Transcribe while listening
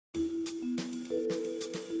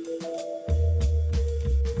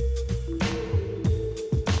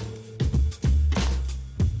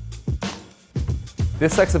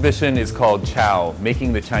This exhibition is called CHOW,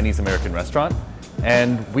 Making the Chinese-American Restaurant,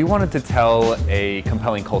 and we wanted to tell a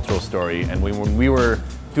compelling cultural story. And when we were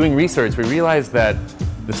doing research, we realized that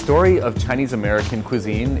the story of Chinese-American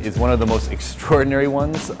cuisine is one of the most extraordinary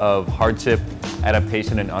ones of hardship,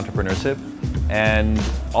 adaptation, and entrepreneurship. And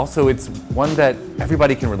also it's one that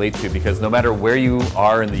everybody can relate to, because no matter where you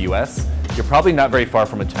are in the US, you're probably not very far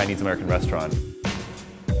from a Chinese-American restaurant.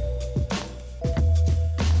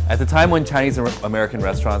 At the time when Chinese-American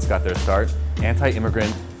restaurants got their start,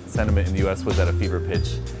 anti-immigrant sentiment in the US was at a fever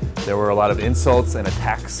pitch. There were a lot of insults and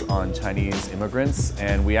attacks on Chinese immigrants,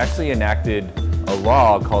 and we actually enacted a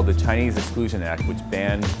law called the Chinese Exclusion Act, which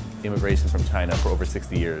banned immigration from China for over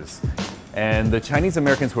 60 years. And the Chinese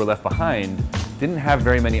Americans who were left behind didn't have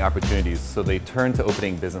very many opportunities, so they turned to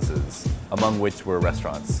opening businesses, among which were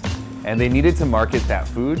restaurants. And they needed to market that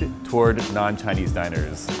food toward non-Chinese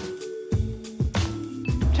diners.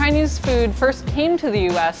 Chinese food first came to the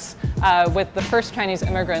U.S. With the first Chinese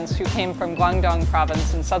immigrants who came from Guangdong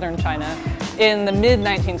province in southern China in the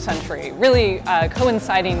mid-19th century, really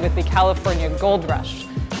coinciding with the California gold rush.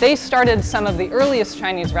 They started some of the earliest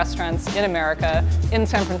Chinese restaurants in America, in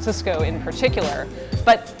San Francisco in particular.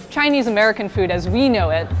 But Chinese American food as we know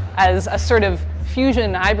it, as a sort of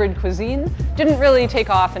fusion hybrid cuisine, didn't really take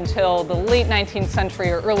off until the late 19th century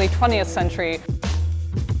or early 20th century.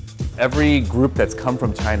 Every group that's come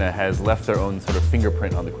from China has left their own sort of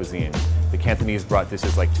fingerprint on the cuisine. The Cantonese brought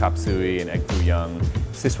dishes like chop suey and egg foo young.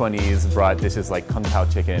 Sichuanese brought dishes like kung pao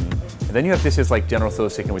chicken. And then you have dishes like General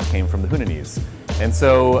Tso's chicken, which came from the Hunanese. And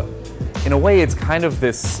so, in a way, it's kind of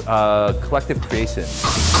this collective creation.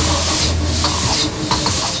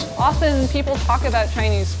 Often people talk about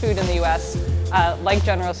Chinese food in the U.S. Like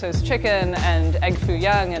General Tso's chicken and egg foo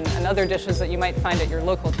young and other dishes that you might find at your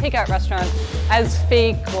local takeout restaurant as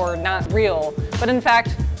fake or not real. But in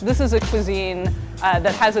fact, this is a cuisine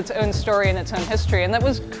that has its own story and its own history, and that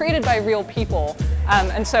was created by real people.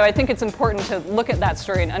 And so I think it's important to look at that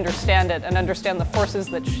story and understand it, and understand the forces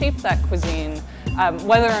that shape that cuisine.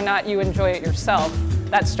 Whether or not you enjoy it yourself,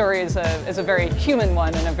 that story is a very human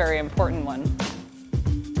one and a very important one.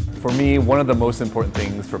 For me, one of the most important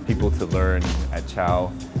things for people to learn at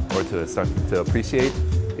CHOW, or to start to appreciate,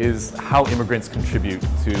 is how immigrants contribute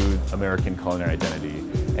to American culinary identity.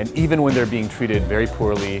 And even when they're being treated very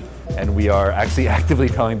poorly, and we are actually actively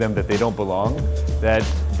telling them that they don't belong, that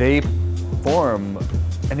they form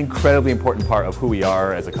an incredibly important part of who we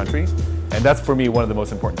are as a country. And that's, for me, one of the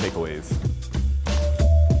most important takeaways.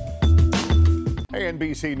 Hey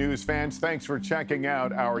NBC News fans, thanks for checking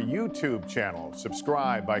out our YouTube channel.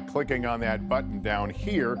 Subscribe by clicking on that button down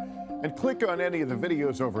here, and click on any of the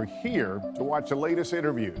videos over here to watch the latest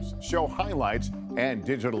interviews, show highlights, and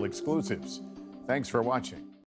digital exclusives. Thanks for watching.